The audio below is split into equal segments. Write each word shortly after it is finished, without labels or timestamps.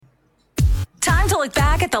to look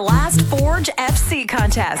back at the last Forge FC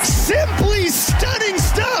contest. Simply stunning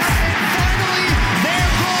stuff. And finally, their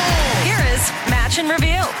goal. Here is Match and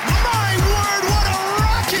Review. My word, what a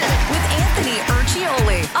rocket. With Anthony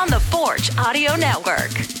Urciuoli on the Forge Audio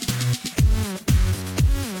Network.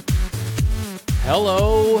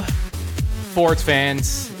 Hello, Forge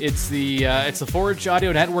fans. It's the Forge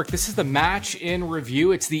Audio Network. This is the Match in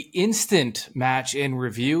Review. It's the instant Match in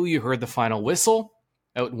Review. You heard the final whistle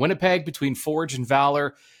out in Winnipeg between Forge and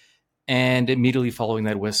Valour. And immediately following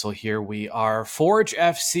that whistle, here we are. Forge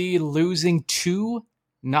FC losing 2-0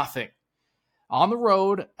 on the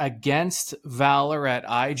road against Valour at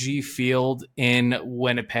IG Field in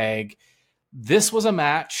Winnipeg. This was a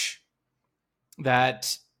match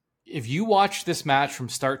that, if you watch this match from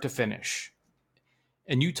start to finish,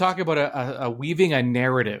 and you talk about a weaving a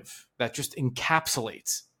narrative that just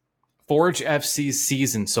encapsulates Forge FC's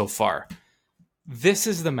season so far, this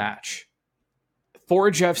is the match.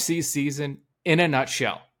 Forge FC's season in a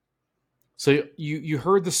nutshell. So you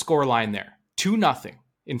heard the score line there. 2-0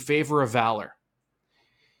 in favor of Valour.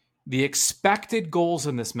 The expected goals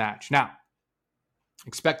in this match. Now,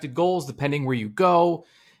 expected goals, depending where you go,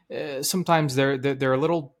 sometimes they're a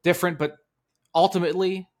little different, but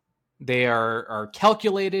ultimately they are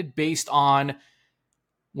calculated based on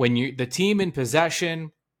when the team in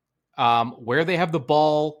possession, where they have the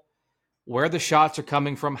ball, where the shots are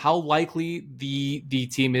coming from, how likely the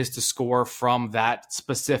team is to score from that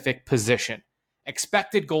specific position.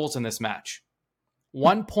 Expected goals in this match: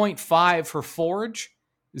 1.5 for Forge,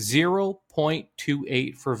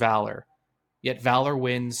 0.28 for Valour. Yet Valour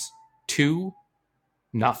wins 2-0.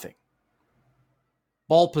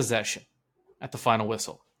 Ball possession at the final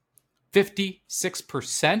whistle: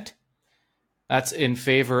 56%. That's in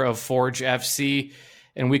favor of Forge FC.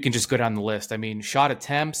 And we can just go down the list. I mean, shot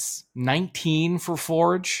attempts: 19 for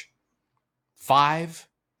Forge, 5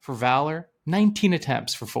 for Valour. 19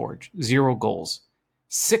 attempts for Forge, 0 goals.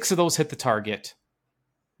 6 of those hit the target.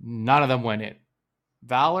 None of them went in.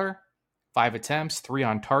 Valour, 5 attempts, 3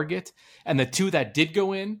 on target. And the 2 that did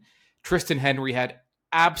go in, Tristan Henry had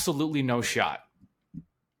absolutely no shot.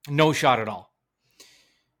 No shot at all.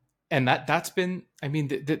 And that's been, I mean,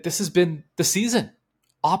 this has been the season.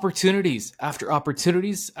 Opportunities after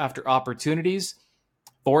opportunities after opportunities.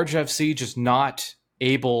 Forge FC just not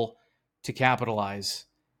able to capitalize.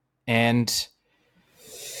 And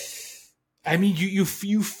I mean, you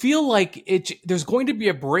feel like there's going to be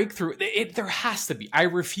a breakthrough. There has to be. I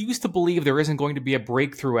refuse to believe there isn't going to be a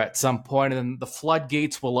breakthrough at some point, and then the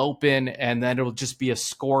floodgates will open, and then it'll just be a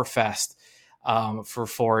score fest for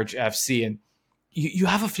Forge FC. And you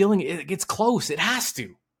have a feeling it gets close. It has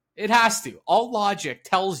to. It has to. All logic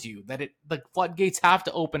tells you that the floodgates have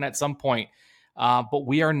to open at some point, but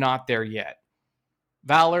we are not there yet.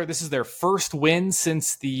 Valour, this is their first win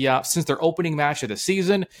since their opening match of the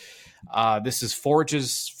season. This is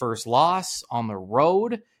Forge's first loss on the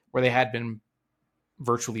road, where they had been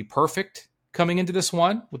virtually perfect coming into this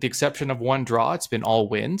one, with the exception of one draw. It's been all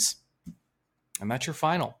wins. And that's your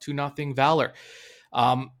final, 2-0 Valour.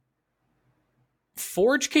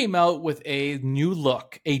 Forge came out with a new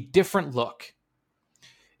look, a different look.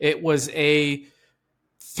 It was a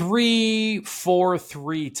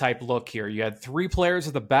 3-4-3 type look here. You had 3 players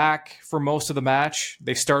at the back for most of the match.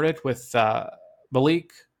 They started with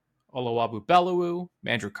Malik Oluwabu-Bellewu,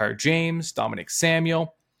 Andrew Carr-James, Dominic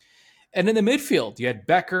Samuel. And in the midfield, you had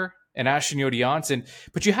Becker and Ashton Yodi-Johnson,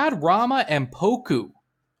 but you had Rama and Poku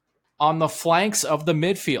on the flanks of the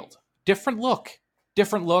midfield. Different look.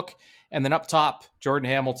 And then up top, Jordan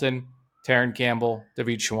Hamilton, Taron Campbell,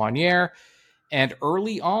 David Chouanier. And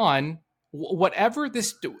early on, whatever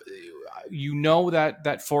this,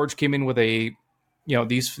 that Forge came in with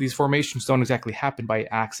these formations don't exactly happen by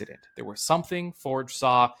accident. There was something Forge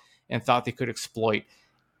saw and thought they could exploit.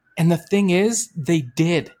 And the thing is, they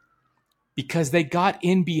did. Because they got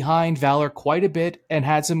in behind Valour quite a bit and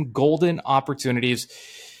had some golden opportunities.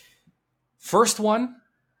 First one,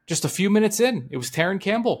 just a few minutes in, it was Taron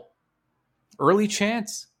Campbell. Early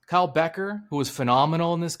chance. Kyle Becker, who was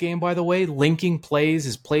phenomenal in this game, by the way, linking plays,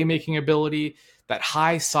 his playmaking ability, that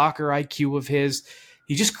high soccer IQ of his.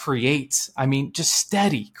 He just creates. I mean, just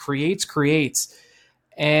steady. Creates.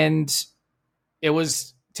 And it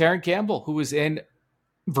was Taron Campbell, who was in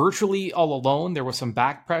virtually all alone. There was some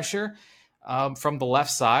back pressure from the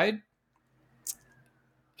left side.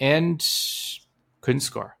 And couldn't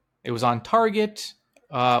score. It was on target.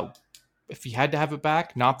 If he had to have it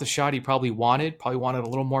back, not the shot he probably wanted a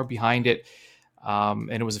little more behind it. And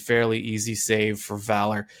it was a fairly easy save for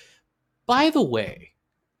Valour. By the way,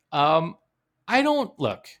 I don't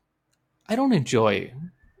enjoy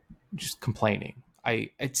just complaining.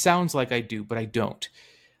 It sounds like I do, but I don't.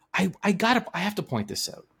 I have to point this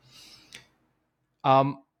out.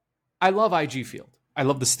 I love IG Field. I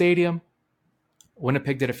love the stadium.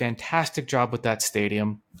 Winnipeg did a fantastic job with that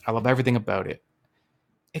stadium. I love everything about it.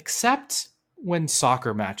 Except when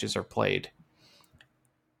soccer matches are played.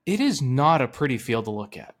 It is not a pretty field to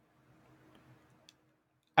look at.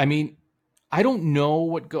 I mean, I don't know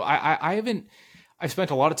what I've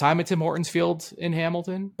spent a lot of time at Tim Hortons Field in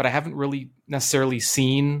Hamilton, but I haven't really necessarily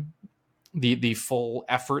seen the full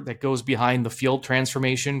effort that goes behind the field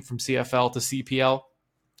transformation from CFL to CPL.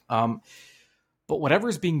 But whatever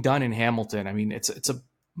is being done in Hamilton, I mean, it's a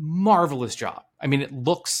marvelous job. I mean, it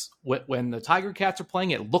looks, when the Tiger Cats are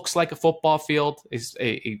playing, it looks like a football field, a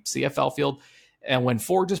CFL field. And when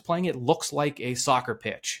Forge is playing, it looks like a soccer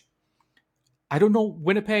pitch. I don't know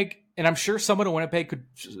Winnipeg, and I'm sure someone in Winnipeg could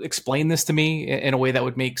explain this to me in a way that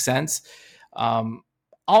would make sense. All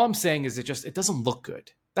I'm saying is it doesn't look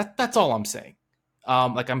good. That's all I'm saying.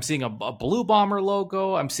 Like I'm seeing a Blue Bomber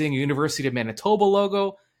logo. I'm seeing a University of Manitoba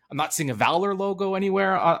logo. I'm not seeing a Valour logo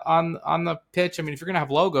anywhere on the pitch. I mean, if you're going to have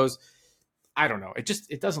logos, I don't know.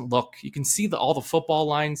 It doesn't look, you can see all the football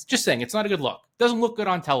lines. Just saying, it's not a good look. It doesn't look good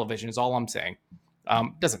on television is all I'm saying.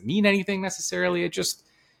 Doesn't mean anything necessarily. It just,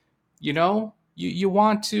 you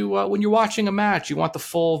want to, when you're watching a match, you want the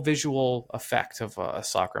full visual effect of a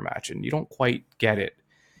soccer match, and you don't quite get it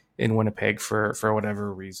in Winnipeg for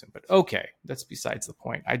whatever reason. But okay, that's besides the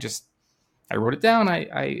point. I wrote it down.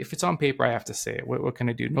 If it's on paper, I have to say it. What can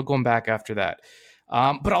I do? No going back after that.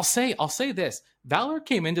 But I'll say this. Valour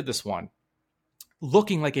came into this one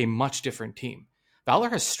looking like a much different team. Valour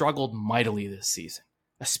has struggled mightily this season,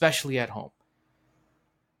 especially at home.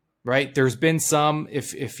 Right? There's been some,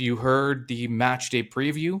 if you heard the match day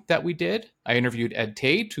preview that we did, I interviewed Ed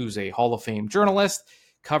Tate, who's a Hall of Fame journalist,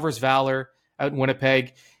 covers Valour out in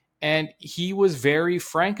Winnipeg, and he was very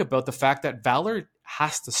frank about the fact that Valour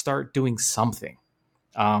has to start doing something.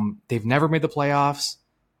 They've never made the playoffs.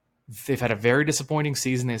 They've had a very disappointing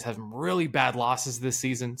season. They've had some really bad losses this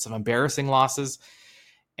season, some embarrassing losses,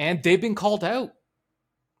 and they've been called out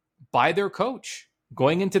by their coach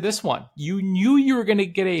going into this one. You knew you were going to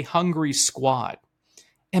get a hungry squad.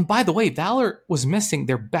 And by the way, Valour was missing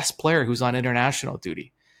their best player who's on international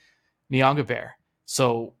duty, Nyanga Bear.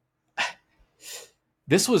 So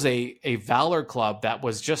this was a Valour club that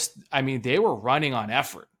was just, I mean, they were running on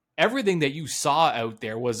effort. Everything that you saw out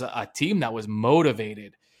there was a team that was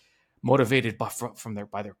motivated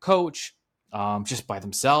by their coach, just by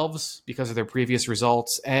themselves because of their previous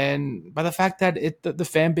results, and by the fact that the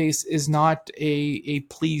fan base is not a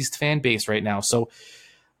pleased fan base right now. So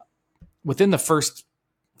within the first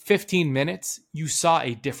 15 minutes, you saw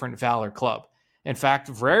a different Valour club. In fact,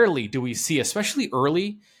 rarely do we see, especially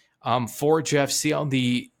early, Forge FC on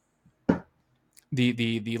the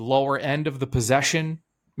lower end of the possession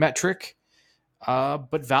metric.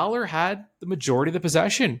 But Valour had the majority of the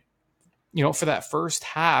possession, for that first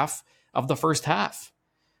half of the first half.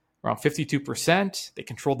 Around 52%. They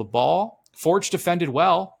controlled the ball. Forge defended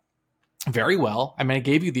well, very well. I mean, I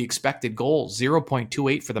gave you the expected goals,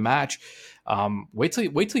 0.28 for the match. Wait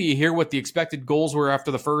till you hear what the expected goals were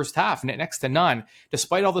after the first half. Next to none.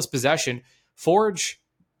 Despite all this possession, Forge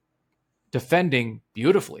defending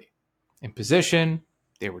beautifully in position.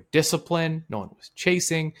 They were disciplined. No one was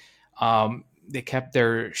chasing. They kept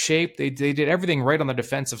their shape. They did everything right on the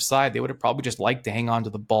defensive side. They would have probably just liked to hang on to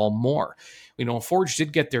the ball more. Forge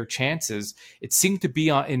did get their chances. It seemed to be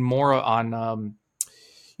we're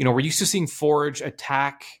used to seeing Forge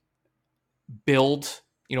attack, build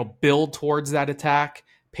towards that attack,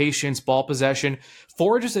 patience, ball possession.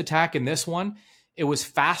 Forge's attack in this one, it was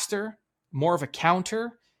faster, more of a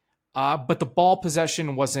counter, but the ball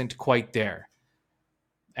possession wasn't quite there.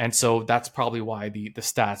 And so that's probably why the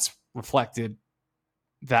stats reflected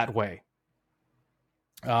that way.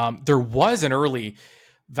 There was an early,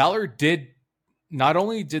 Valour did, not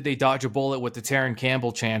only did they dodge a bullet with the Taron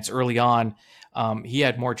Campbell chance early on, he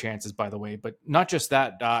had more chances, by the way, but not just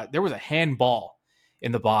that, there was a handball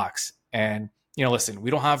in the box. And, listen, we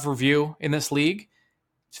don't have review in this league.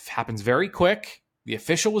 It happens very quick. The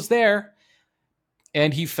official was there,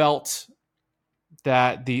 and he felt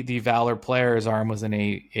that the Valour player's arm was in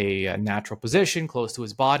a natural position close to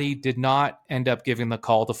his body, did not end up giving the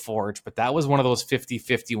call to Forge, but that was one of those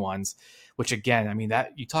 50-50 ones, which again, I mean,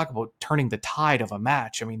 that you talk about turning the tide of a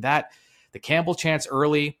match. I mean, that the Campbell chance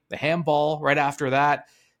early, the handball right after that,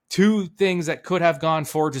 two things that could have gone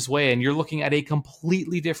Forge's way, and you're looking at a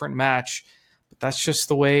completely different match. But that's just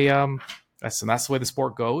the way that's the way the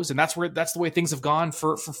sport goes, and that's the way things have gone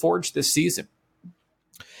for Forge this season.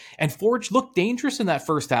 And Forge looked dangerous in that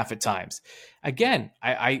first half at times. Again,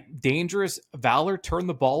 dangerous. Valour turned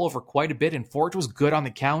the ball over quite a bit, and Forge was good on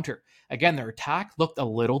the counter. Again, their attack looked a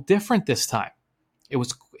little different this time. It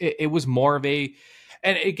was more of a,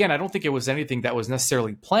 and again, I don't think it was anything that was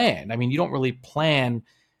necessarily planned. I mean, you don't really plan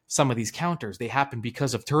some of these counters. They happen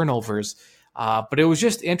because of turnovers. But it was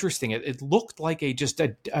just interesting. It looked like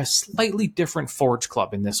a slightly different Forge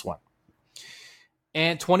club in this one.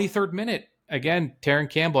 And 23rd minute, again, Taron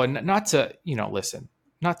Campbell, and not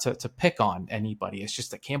to pick on anybody. It's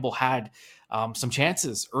just that Campbell had some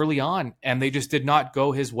chances early on, and they just did not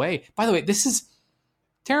go his way. By the way,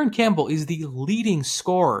 Taron Campbell is the leading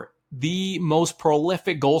scorer, the most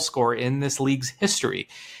prolific goal scorer in this league's history.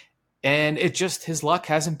 And his luck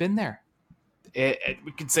hasn't been there.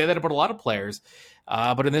 We can say that about a lot of players.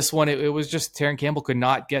 But in this one, it was just Taron Campbell could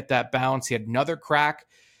not get that bounce. He had another crack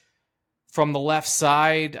from the left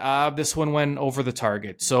side. This one went over the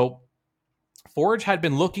target. So Forge had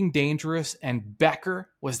been looking dangerous, and Becker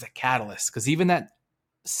was the catalyst, because even that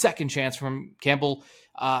second chance from Campbell,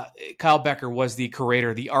 Kyle Becker was the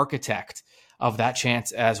curator, the architect of that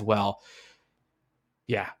chance as well.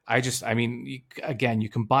 Yeah, you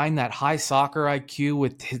combine that high soccer IQ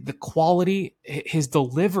with the quality, his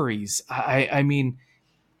deliveries. And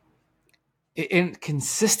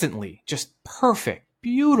consistently, just perfect,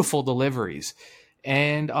 beautiful deliveries.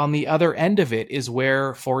 And on the other end of it is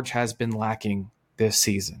where Forge has been lacking this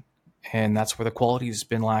season. And that's where the quality has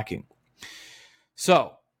been lacking.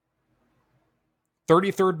 So,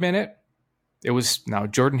 33rd minute, it was now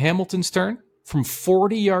Jordan Hamilton's turn. From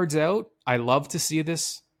 40 yards out, I love to see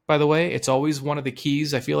this, by the way. It's always one of the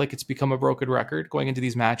keys. I feel like it's become a broken record going into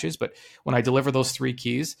these matches. But when I deliver those three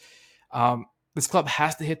keys, this club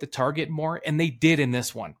has to hit the target more. And they did in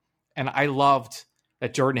this one. And I loved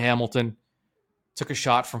that Jordan Hamilton took a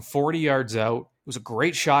shot from 40 yards out. It was a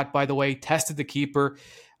great shot, by the way. Tested the keeper.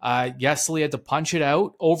 Yesley had to punch it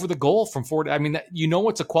out over the goal from 40. I mean,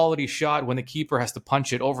 it's a quality shot when the keeper has to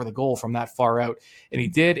punch it over the goal from that far out. And he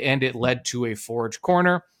did, and it led to a Forge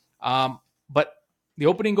corner. But the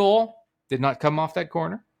opening goal did not come off that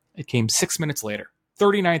corner. It came 6 minutes later.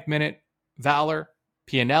 39th minute, Valour,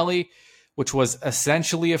 Pianelli, which was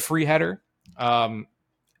essentially a free header.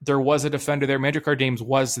 There was a defender there. Mandrakar Dames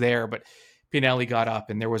was there, but Pianelli got up,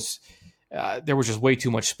 and there was just way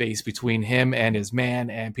too much space between him and his man,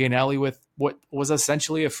 and Pianelli with what was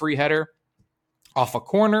essentially a free header off a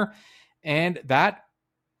corner. And that,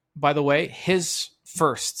 by the way, his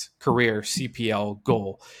first career CPL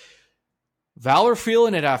goal. Valour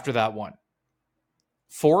feeling it after that one.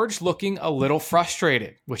 Forge looking a little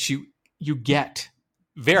frustrated, which you get.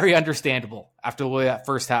 Very understandable after the way that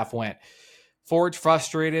first half went. Forge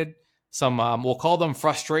frustrated. Some, we'll call them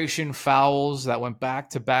frustration fouls that went back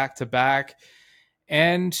to back to back.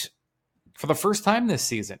 And for the first time this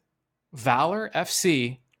season, Valour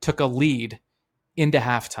FC took a lead into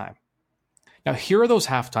halftime. Now, here are those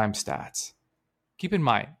halftime stats. Keep in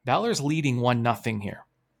mind, Valour's leading 1-0 here.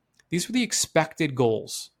 These were the expected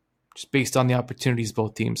goals, just based on the opportunities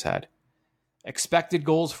both teams had. Expected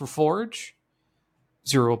goals for Forge,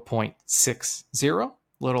 0.60. A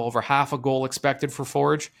little over half a goal expected for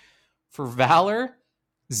Forge. For Valour,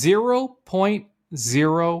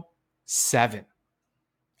 0.07.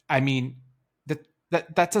 I mean,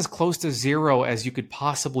 that's as close to zero as you could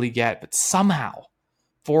possibly get. But somehow,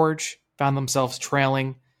 Forge found themselves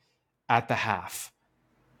trailing at the half.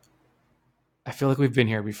 I feel like we've been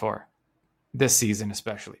here before. This season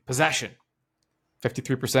especially. Possession.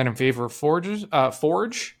 53% in favor of Forge.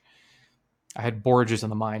 I had Borges on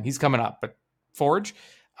the mind. He's coming up, but Forge.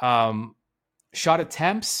 Shot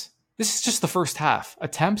attempts. This is just the first half.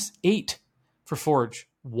 Attempts, 8 for Forge.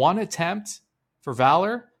 1 attempt for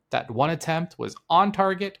Valour. That 1 attempt was on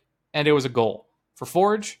target, and it was a goal. For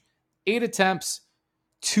Forge, 8 attempts,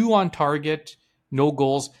 2 on target, no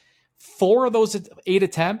goals. 4 of those 8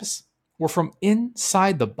 attempts were from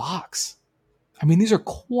inside the box. I mean, these are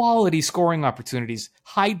quality scoring opportunities,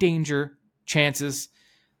 high danger chances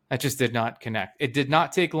that just did not connect. It did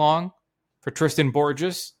not take long for Tristan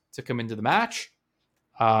Borges to come into the match.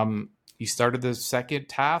 He started the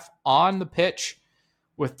second half on the pitch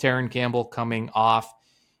with Taron Campbell coming off.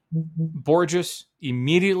 Borges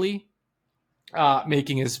immediately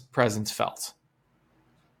making his presence felt.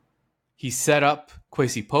 He set up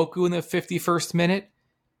Kwesi Poku in the 51st minute.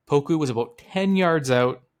 Poku was about 10 yards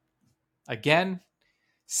out. Again,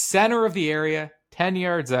 center of the area, 10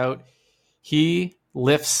 yards out. He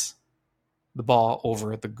lifts the ball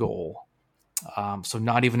over the goal. So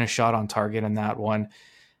not even a shot on target in that one.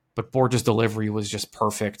 But Borges' delivery was just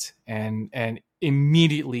perfect and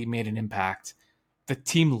immediately made an impact the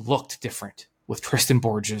team looked different with Tristan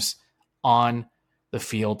Borges on the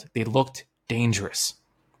field. They looked dangerous.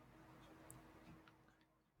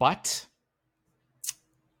 But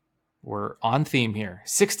we're on theme here.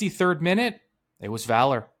 63rd minute, it was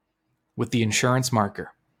Valour with the insurance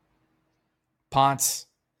marker. Ponce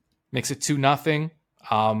makes it 2-0.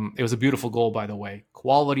 It was a beautiful goal, by the way.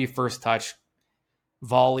 Quality first touch,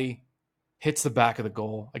 volley, hits the back of the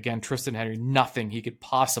goal. Again, Tristan Henry, nothing he could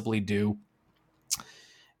possibly do.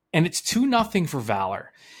 And it's 2-0 for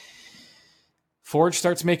Valour. Forge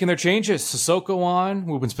starts making their changes. Sissoko on,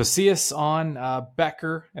 Rubens Pacius on,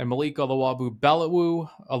 Becker and Malik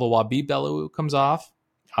Oluwabi-Belawu comes off.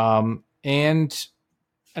 And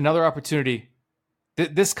another opportunity.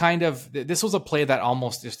 This was a play that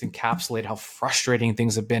almost just encapsulated how frustrating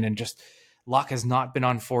things have been, and just luck has not been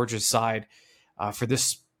on Forge's side for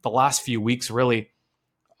the last few weeks, really.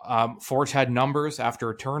 Forge had numbers after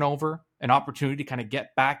a turnover, an opportunity to kind of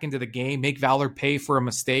get back into the game, make Valour pay for a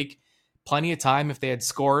mistake. Plenty of time if they had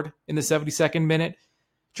scored in the 72nd minute.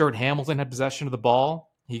 Jordan Hamilton had possession of the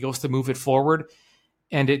ball. He goes to move it forward,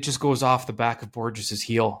 and it just goes off the back of Borges'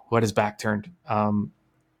 heel, who had his back turned.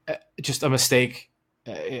 Just a mistake.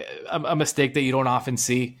 A mistake that you don't often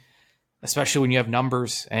see, especially when you have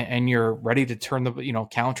numbers and you're ready to turn the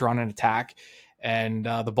counter on an attack. And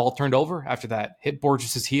the ball turned over after that. Hit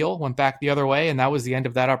Borges' heel, went back the other way, and that was the end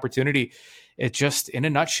of that opportunity. It just, in a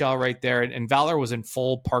nutshell right there, and Valour was in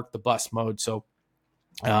full park the bus mode. So,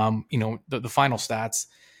 the final stats,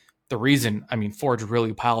 the reason, Forge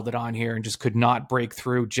really piled it on here and just could not break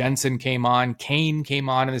through. Jensen came on. Kane came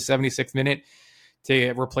on in the 76th minute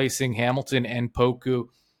to replacing Hamilton and Poku.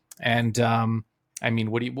 And,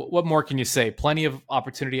 what more can you say? Plenty of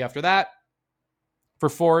opportunity after that for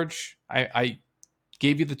Forge. I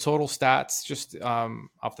gave you the total stats just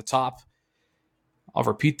off the top. I'll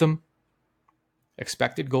repeat them.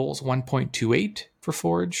 Expected goals, 1.28 for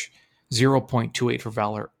Forge, 0.28 for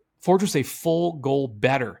Valour. Forge was a full goal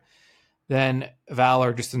better than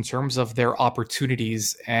Valour just in terms of their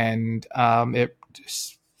opportunities. And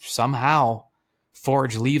somehow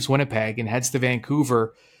Forge leaves Winnipeg and heads to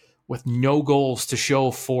Vancouver with no goals to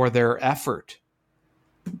show for their effort.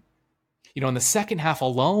 In the second half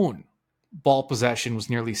alone, ball possession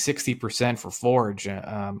was nearly 60% for Forge.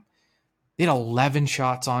 They had 11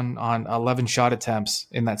 shots on 11 shot attempts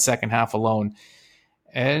in that second half alone,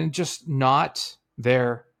 and just not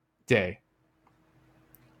their day.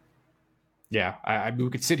 Yeah, we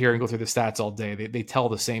could sit here and go through the stats all day. They tell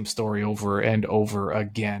the same story over and over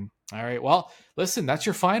again. All right, well, listen, that's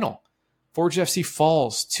your final. Forge FC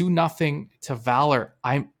falls 2-0 to Valour.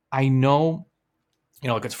 I know,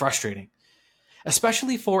 it gets frustrating,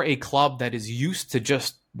 especially for a club that is used to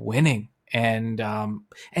just winning and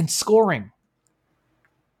scoring.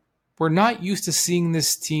 We're not used to seeing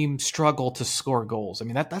this team struggle to score goals.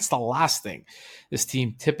 That's the last thing this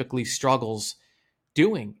team typically struggles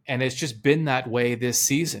doing, and it's just been that way this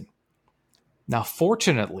season. Now,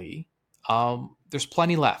 fortunately, there's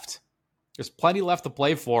plenty left. There's plenty left to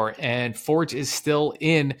play for, and Forge is still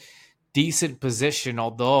in decent position,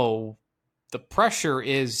 although the pressure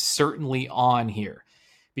is certainly on here.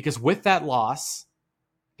 Because with that loss,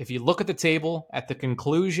 if you look at the table at the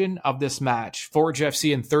conclusion of this match, Forge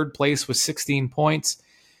FC in third place with 16 points.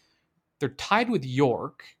 They're tied with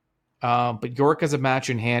York, but York has a match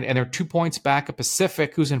in hand, and they're 2 points back of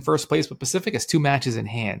Pacific, who's in first place, but Pacific has 2 matches in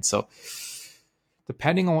hand. So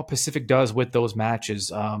depending on what Pacific does with those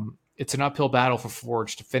matches, it's an uphill battle for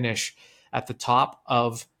Forge to finish at the top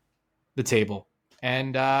of the table.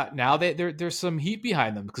 And now there's some heat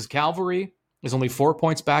behind them because Calvary is only 4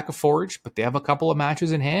 points back of Forge, but they have a couple of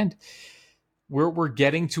matches in hand. We're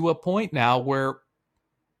getting to a point now where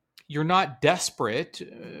you're not desperate,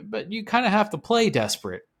 but you kind of have to play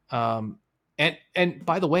desperate. And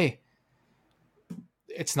by the way,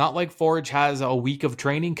 it's not like Forge has a week of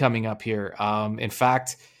training coming up here. In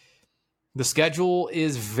fact, the schedule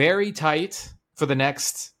is very tight for the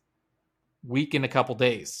next week and a couple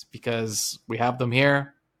days because we have them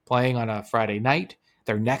here playing on a Friday night.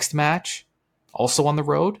 Their next match, also on the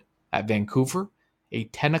road at Vancouver, a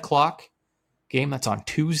 10 o'clock game that's on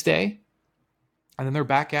Tuesday. And then they're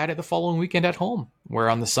back at it the following weekend at home, where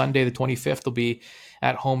on the Sunday, the 25th, they'll be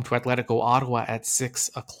at home to Atletico Ottawa at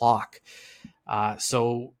 6 o'clock.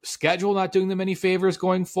 So schedule not doing them any favors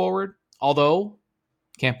going forward, although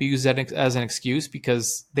can't be used as an excuse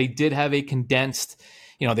because they did have a condensed,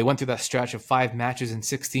 they went through that stretch of 5 matches in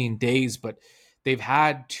 16 days, but they've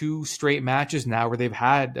had 2 straight matches now where they've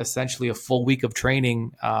had essentially a full week of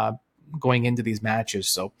training going into these matches.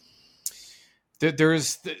 So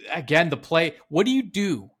there's, again, the play. What do you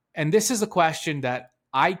do and this is a question that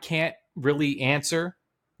I can't really answer,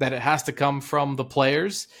 that it has to come from the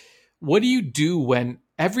players. What do you do when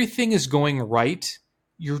everything is going right?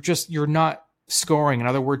 You're not scoring. In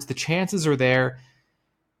other words, the chances are there.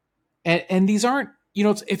 And these aren't,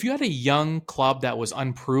 if you had a young club that was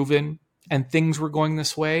unproven and things were going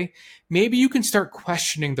this way, maybe you can start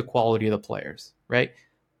questioning the quality of the players, right?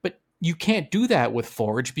 But you can't do that with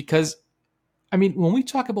Forge because, when we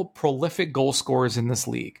talk about prolific goal scorers in this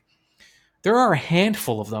league, there are a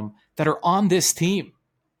handful of them that are on this team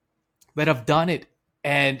that have done it.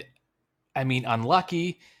 And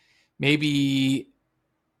unlucky, maybe,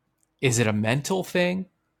 is it a mental thing?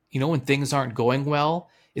 When things aren't going well,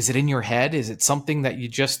 is it in your head? Is it something that you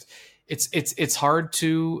just, it's hard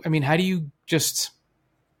to, how do you just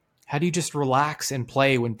relax and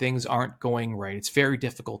play when things aren't going right? It's very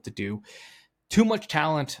difficult to do. Too much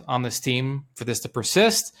talent on this team for this to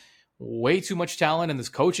persist. Way too much talent in this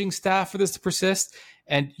coaching staff for this to persist.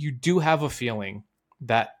 And you do have a feeling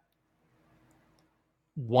that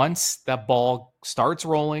once that ball starts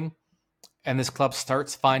rolling and this club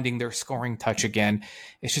starts finding their scoring touch again,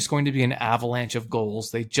 it's just going to be an avalanche of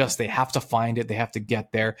goals. They have to find it. They have to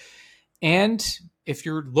get there. And if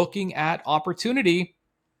you're looking at opportunity,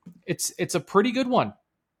 it's a pretty good one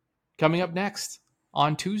coming up next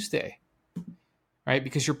on Tuesday, right?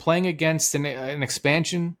 Because you're playing against an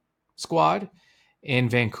expansion squad in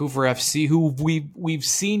Vancouver FC, who we've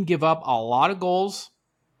seen give up a lot of goals.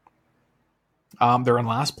 They're in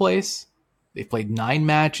last place. They've played 9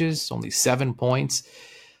 matches, only 7 points.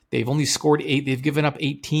 They've only scored 8. They've given up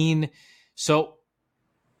 18. So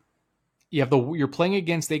you're playing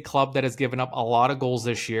against a club that has given up a lot of goals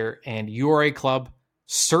this year, and you are a club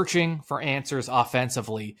searching for answers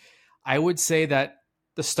offensively. I would say that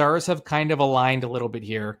the Stars have kind of aligned a little bit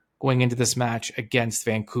here going into this match against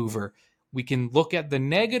Vancouver. We can look at the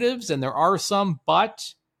negatives, and there are some,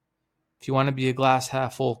 but if you want to be a glass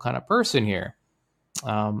half full kind of person here,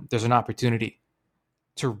 there's an opportunity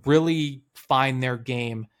to really find their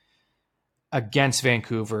game against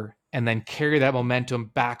Vancouver and then carry that momentum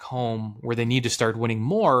back home where they need to start winning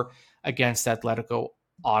more against Atletico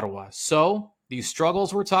Ottawa. So these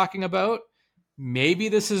struggles we're talking about, maybe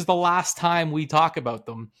this is the last time we talk about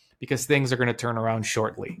them because things are going to turn around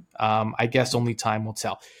shortly. I guess only time will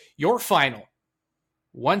tell. Your final,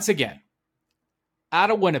 once again, out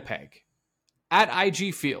of Winnipeg, at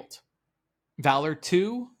IG Field, Valour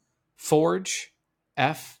 2, Forge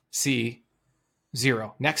FC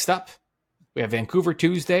 0. Next up, we have Vancouver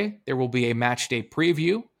Tuesday. There will be a match day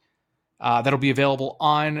preview that'll be available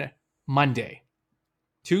on Monday.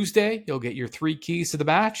 Tuesday, you'll get your 3 keys to the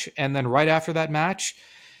match, and then right after that match,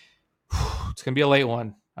 it's going to be a late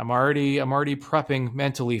one. I'm already prepping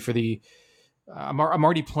mentally for the. I'm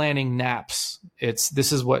already planning naps.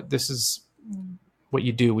 This is what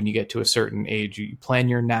you do when you get to a certain age. You plan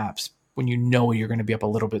your naps when you know you're going to be up a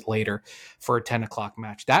little bit later for a 10 o'clock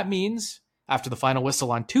match. That means after the final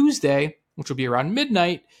whistle on Tuesday, which will be around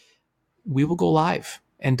midnight, we will go live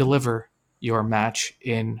and deliver your match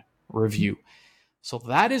in review. So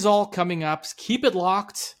that is all coming up. Keep it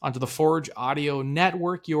locked onto the Forge Audio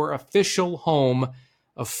Network, your official home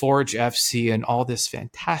of Forge FC and all this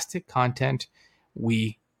fantastic content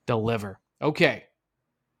we deliver. Okay.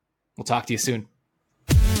 We'll talk to you soon.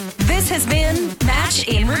 This has been Match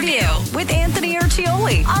in Review with Anthony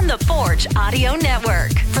Urciuoli on the Forge Audio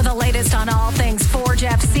Network. For the latest on all things Forge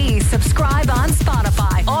FC, subscribe on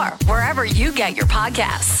Spotify or wherever you get your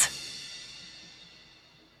podcasts.